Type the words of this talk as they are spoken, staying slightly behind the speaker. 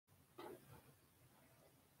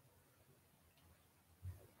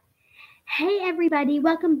Hey everybody,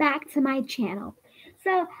 welcome back to my channel. So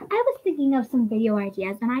I was thinking of some video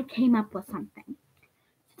ideas and I came up with something.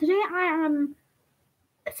 Today I've been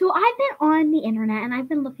on the internet and I've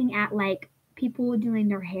been looking at like people doing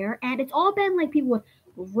their hair, and it's all been like people with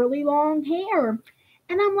really long hair.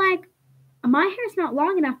 And I'm like, my hair's not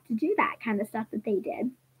long enough to do that kind of stuff that they did.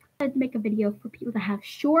 I wanted to make a video for people that have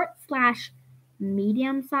short /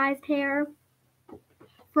 medium sized hair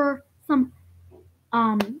for some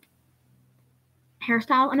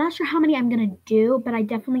hairstyle. I'm not sure how many I'm going to do, but I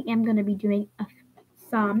definitely am going to be doing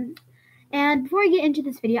some. And before I get into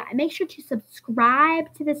this video, make sure to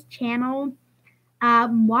subscribe to this channel,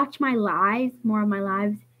 watch my lives, more of my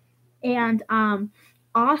lives, and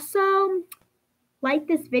also like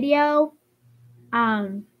this video,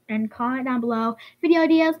 and comment down below video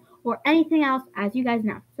ideas or anything else, as you guys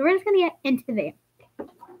know. So we're just going to get into the video. All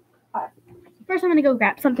right. First, I'm going to go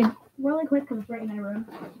grab something really quick because it's right in my room.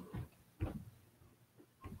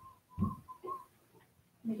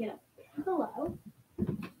 Let me get up below.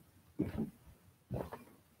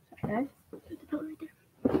 Okay.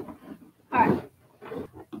 Alright.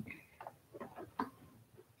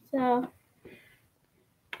 So,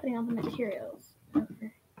 putting all the materials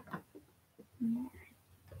over.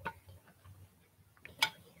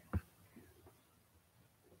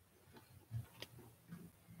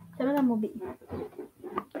 Some of them will be.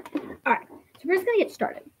 Alright, so we're just going to get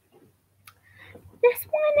started. This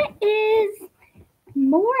one is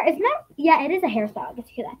it's not, yeah, it is a hairstyle. I guess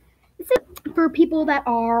you hear that. This is for people that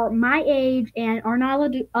are my age and are not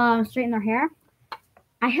allowed to straighten their hair.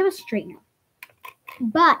 I have a straightener,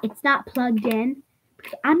 but it's not plugged in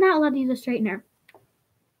because I'm not allowed to use a straightener.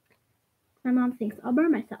 My mom thinks I'll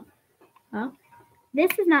burn myself. Well, this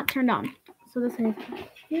is not turned on, so this is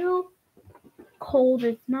still cold.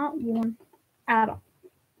 It's not warm at all.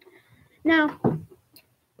 Now,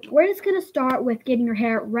 we're just going to start with getting your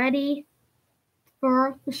hair ready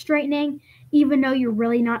for the straightening. Even though you're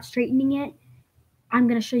really not straightening it, I'm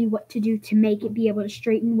going to show you what to do to make it be able to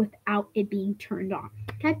straighten without it being turned on.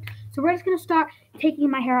 Okay, so we're just going to start taking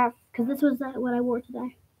my hair off because this was what I wore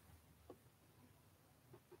today.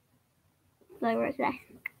 What I wore today.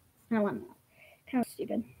 No one. Kind of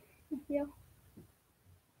stupid. Yeah.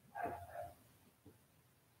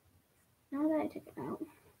 Now that I took it out,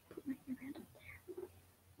 put my hairband up there.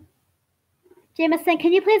 Jameson,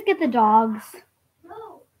 can you please get the dogs?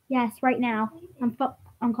 No. Yes, right now. I'm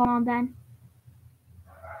calling them.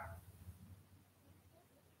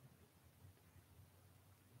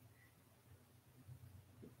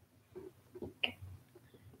 Okay.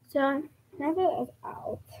 So now that it's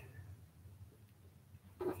out.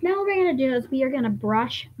 Now what we're going to do is we are going to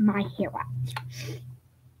brush my hair out.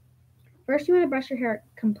 First, you want to brush your hair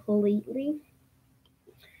completely.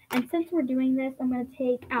 And since we're doing this, I'm going to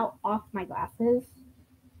take off my glasses.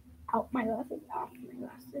 Off my glasses.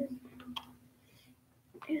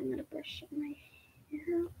 And I'm going to brush my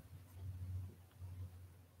hair.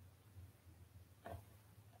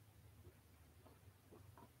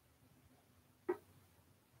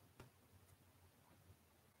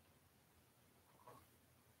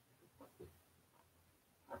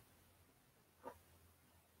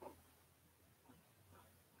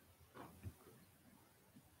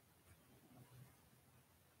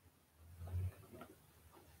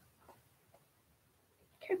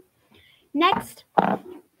 Next,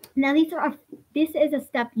 now this is a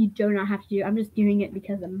step you do not have to do. I'm just doing it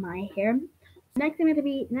because of my hair. Next thing to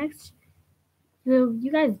be so you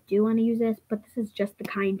guys do want to use this, but this is just the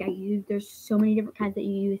kind I use. There's so many different kinds that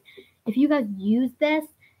you use. If you guys use this,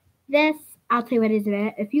 I'll tell you what it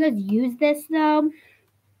is. If you guys use this though,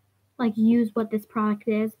 like use what this product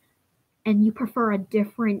is, and you prefer a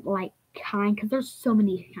different like kind, because there's so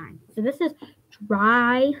many kinds. So this is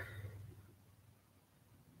dry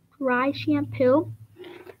shampoo.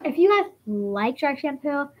 If you guys like dry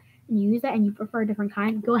shampoo and use that and you prefer a different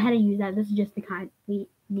kind, go ahead and use that. This is just the kind me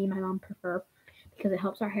and my mom prefer because it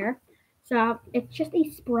helps our hair. So it's just a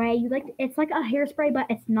spray. It's like a hairspray, but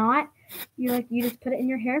it's not. You just put it in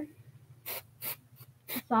your hair,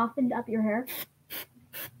 softened up your hair.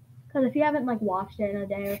 Because if you haven't like washed it in a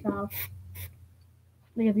day or so,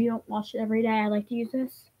 like if you don't wash it every day, I like to use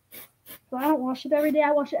this. So I don't wash it every day.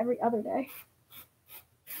 I wash it every other day.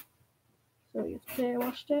 So yesterday I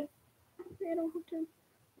washed it. I don't have to.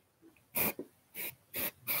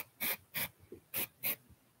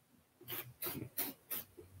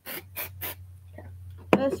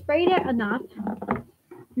 So I sprayed it enough.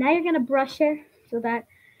 Now you're gonna brush it so that,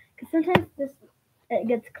 because sometimes it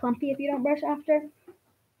gets clumpy if you don't brush after.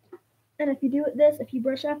 And if you do if you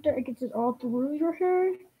brush after, it gets it all through your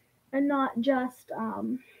hair and not just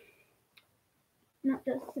not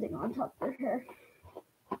just sitting on top of their hair.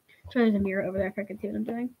 So there's a mirror over there if I can see what I'm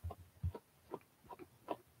doing.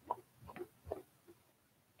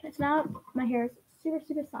 Okay, so now my hair is super,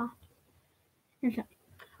 super soft and shiny.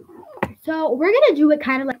 So we're gonna do it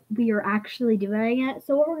kind of like we are actually doing it.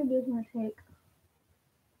 So what we're gonna do is we're gonna take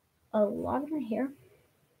a lot of my hair.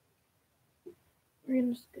 We're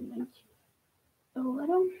just gonna a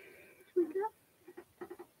little like that,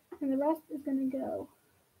 and the rest is gonna go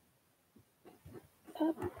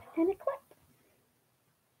up and a clip.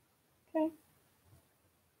 Okay.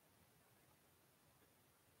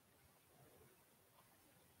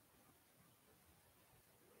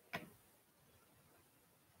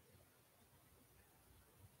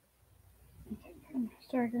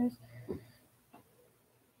 Sorry, guys.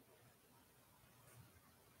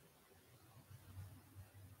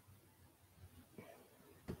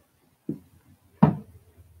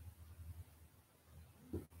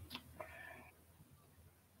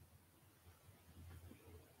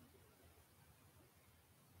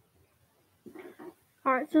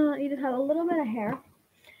 Alright, so you just have a little bit of hair.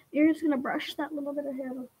 You're just gonna brush that little bit of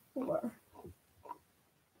hair before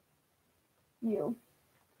you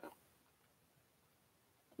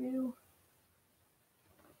do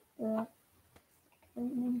the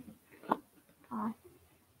straightening eye.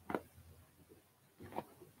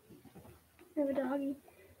 Have a doggy.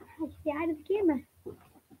 Say hi to the camera.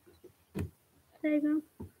 There you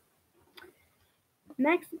go.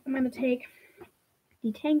 Next, I'm gonna take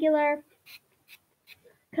detangler,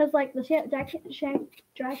 because like the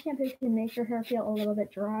dry shampoo can make your hair feel a little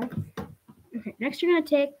bit dry. Okay, next you're gonna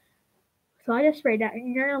take. So I just sprayed that,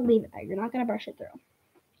 and you're gonna leave it there. You're not gonna brush it through.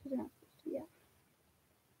 Yeah.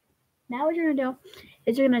 Now what you're gonna do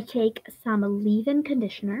is you're gonna take some leave-in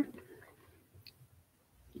conditioner.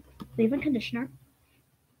 Leave-in conditioner.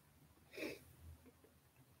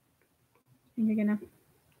 And you're gonna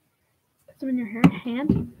put some in your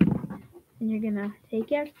hand, and you're gonna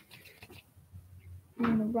take it. You're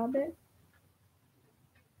gonna rub it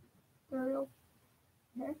through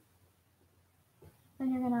here.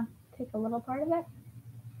 Then you're gonna take a little part of it,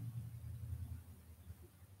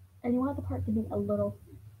 and you want the part to be a little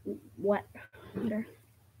wet. Under.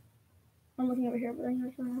 I'm looking over here, but then you're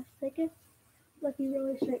just gonna take it, like you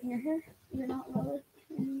really straighten your hair. You're not really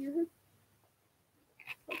straightening your hair,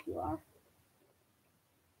 like you are.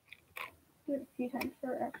 Do it a few times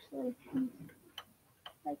for actually,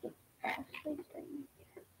 like it's actually straightening.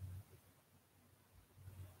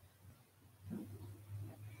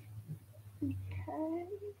 Okay.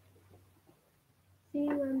 See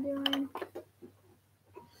what I'm doing?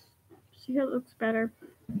 See how it looks better.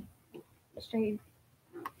 Straighter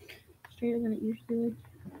than it usually would.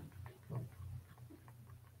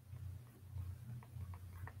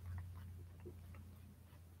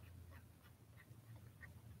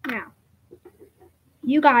 Now,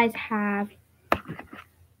 you guys have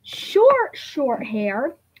short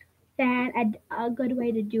hair, then a good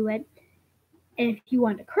way to do it. And if you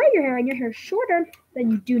want to curl your hair and your hair is shorter, then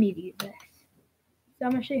you do need to use this. So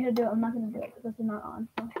I'm gonna show you how to do it. I'm not gonna do it because it's not on.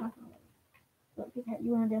 So I'm not gonna do it. Okay,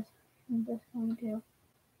 you wanna just I'm just going to you're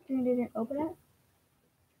gonna do it, open it.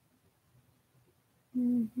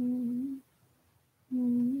 Mm-hmm.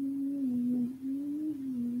 Mm-hmm.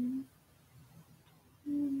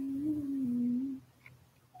 Mm-hmm.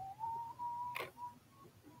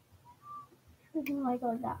 Something like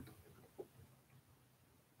that.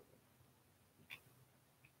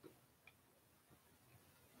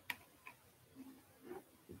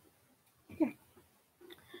 Okay.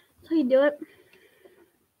 So you do it.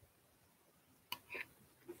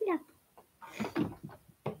 Yeah.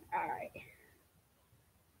 Alright.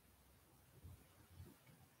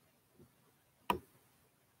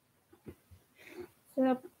 So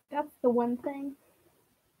that's the one thing.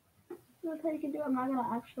 That's how you can do it. I'm not gonna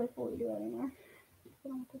actually fully do it anymore.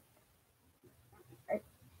 Alright.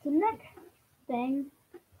 So next thing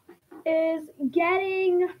is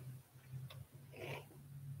getting.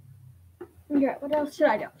 Okay, what else should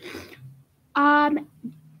I do?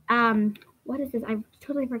 What is this? I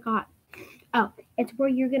totally forgot. Oh, it's where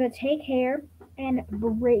you're gonna take hair and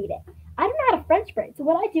braid it. I don't know how to French braid, so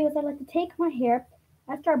what I do is I like to take my hair,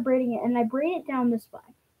 I start braiding it, and I braid it down this way,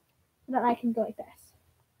 so that I can go like this.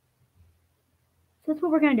 So that's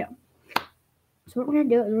what we're gonna do. So what we're gonna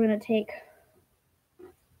do is we're gonna take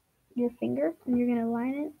your finger and you're gonna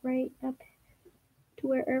line it right up to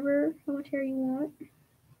wherever, how much hair you want.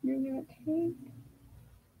 You're gonna take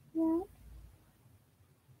that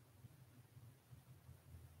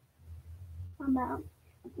amount,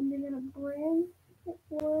 and you're gonna bring it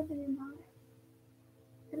forward, and you're not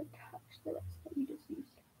gonna touch the rest that you just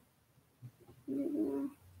used. You're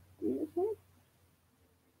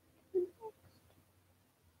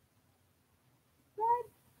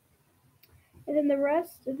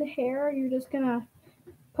rest of the hair, you're just gonna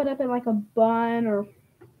put up in like a bun or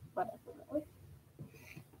whatever. Really.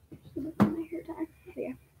 So this is my hair tie. So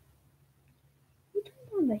yeah. You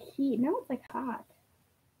turned on the heat. Now it's like hot.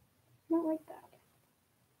 Not like that.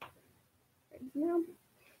 Now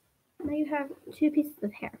you have 2 pieces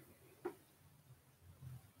of hair.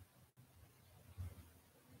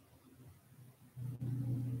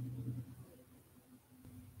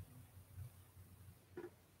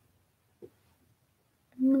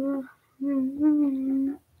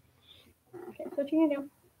 Okay, so what you're gonna do,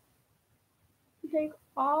 you take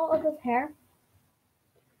all of this hair.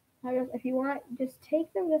 Now just, if you want, just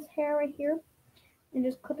take this hair right here and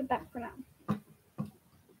just clip it back for now.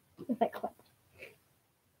 If it clipped.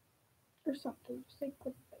 Or something. Just like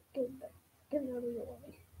clip it, get it back. Get it out of your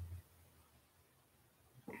way.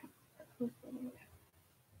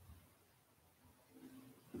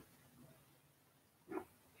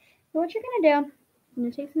 So what you're gonna do, you're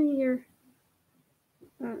gonna take some of your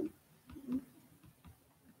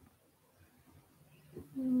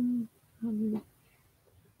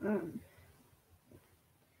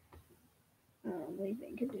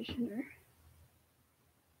leave-in conditioner.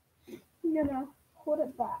 You're gonna hold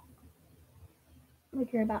it back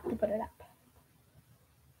like you're about to put it up.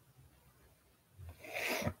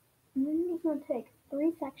 And then you're just gonna take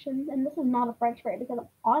 3 sections, and this is not a French braid because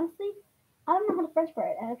honestly, I don't know how to French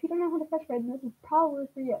braid, and if you don't know how to French braid, then this is probably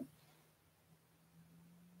for you.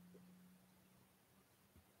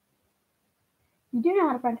 You do know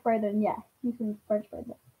how to French braid, then yes, you can French braid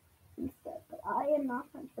this instead. But I am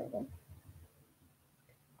not French braiding.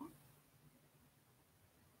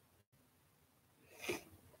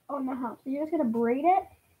 Oh no, how? So you're just gonna braid it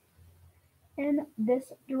in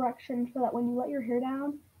this direction so that when you let your hair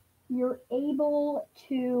down, you're able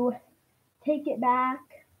to take it back.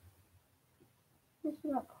 Just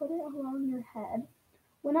gonna put it along your head.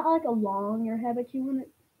 Well, not like along your head, but you want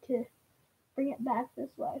it to bring it back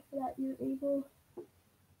this way so that you're able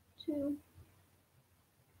to.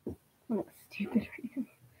 I look stupid right now.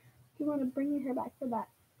 You want to bring your hair back for that.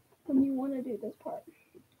 When you want to do this part,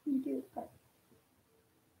 you do this part.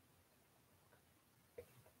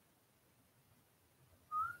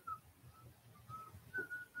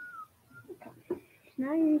 Okay. So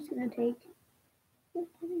now you're just gonna take this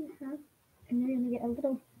part of your hair, and you're gonna get a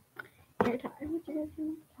little hair tie, which you're just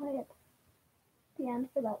gonna tie it at the end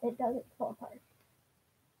so that it doesn't fall apart.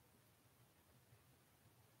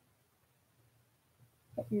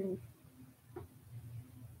 But you.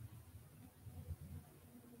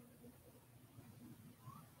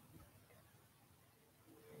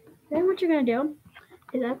 Then what you're gonna do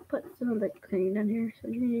is I put some of the cream down here. So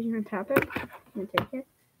you're gonna tap it, you're gonna take it,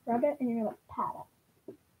 rub it, and you're gonna pat it.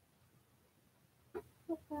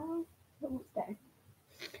 It will stay.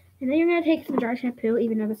 And then you're gonna take some dry shampoo,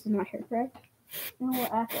 even though this is not hairspray, and we'll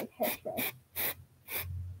act like hairspray.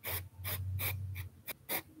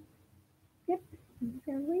 Yep,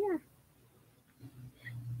 there we are.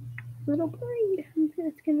 Little braid.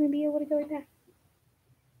 It's gonna be able to go like that.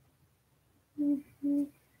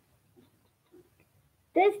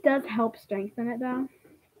 This does help strengthen it though.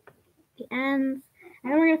 The ends.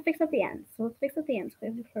 And then we're gonna fix up the ends. So let's fix up the ends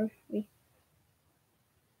before we.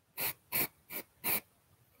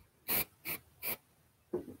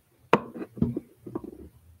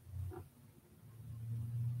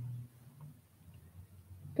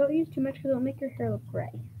 Don't use too much because it'll make your hair look gray.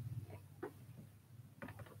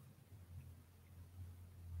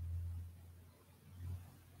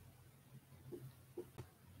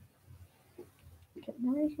 Okay,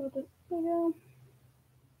 now we're just gonna put go.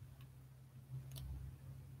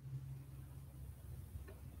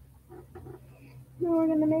 Now we're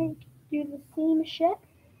gonna do the same shit.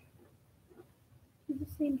 Do the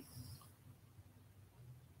same.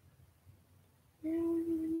 Now we're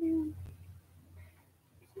gonna do.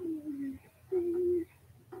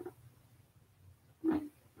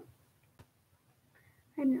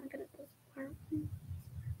 I'm not good at this part.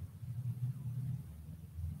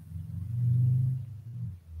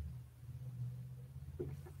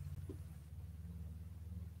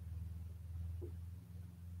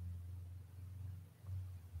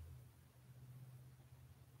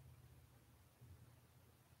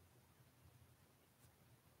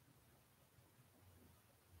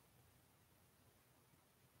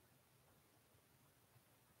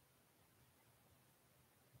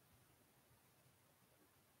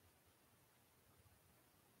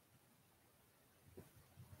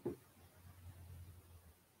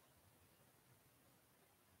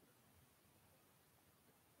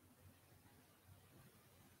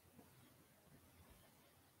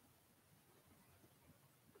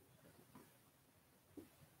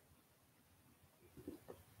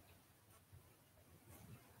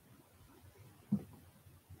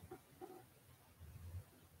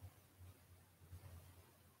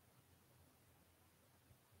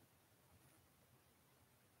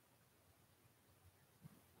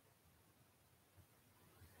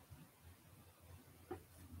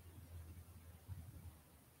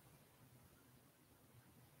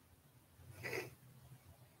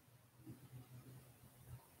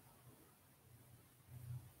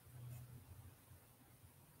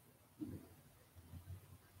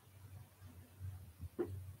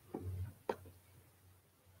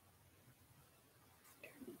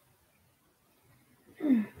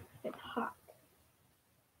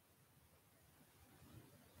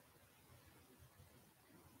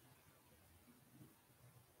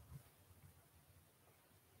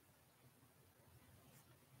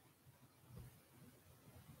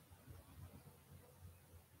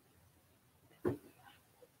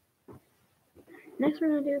 Next we're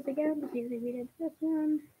gonna do this again. Let's see if we did this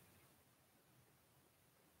one.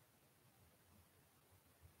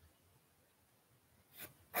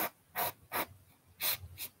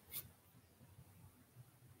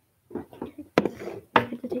 I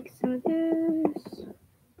have to take some of this.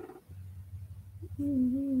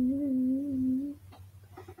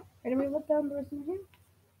 Ready to look down the rest of here?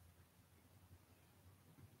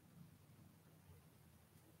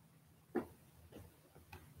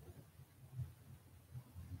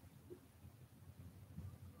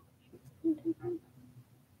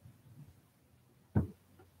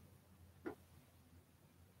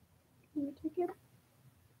 Let me take it.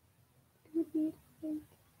 I'm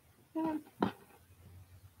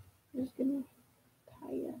just gonna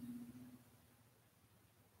tie it.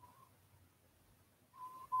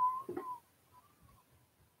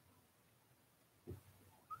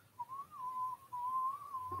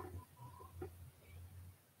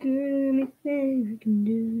 Girl, let me think I can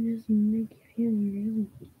do this and make you feel really.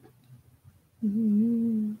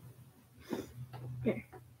 Okay.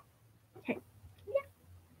 Okay. Yeah.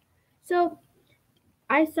 So,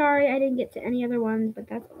 sorry I didn't get to any other ones, but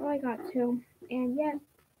that's all I got to. And yeah,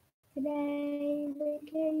 today, in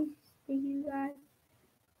case you guys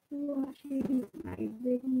watching my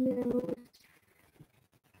videos.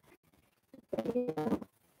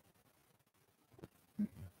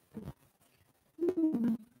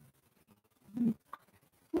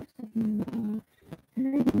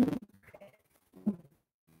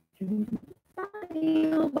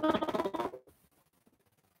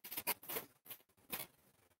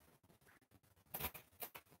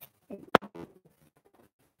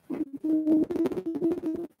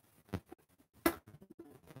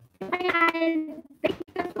 Bye guys. Thank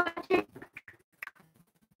you for watching.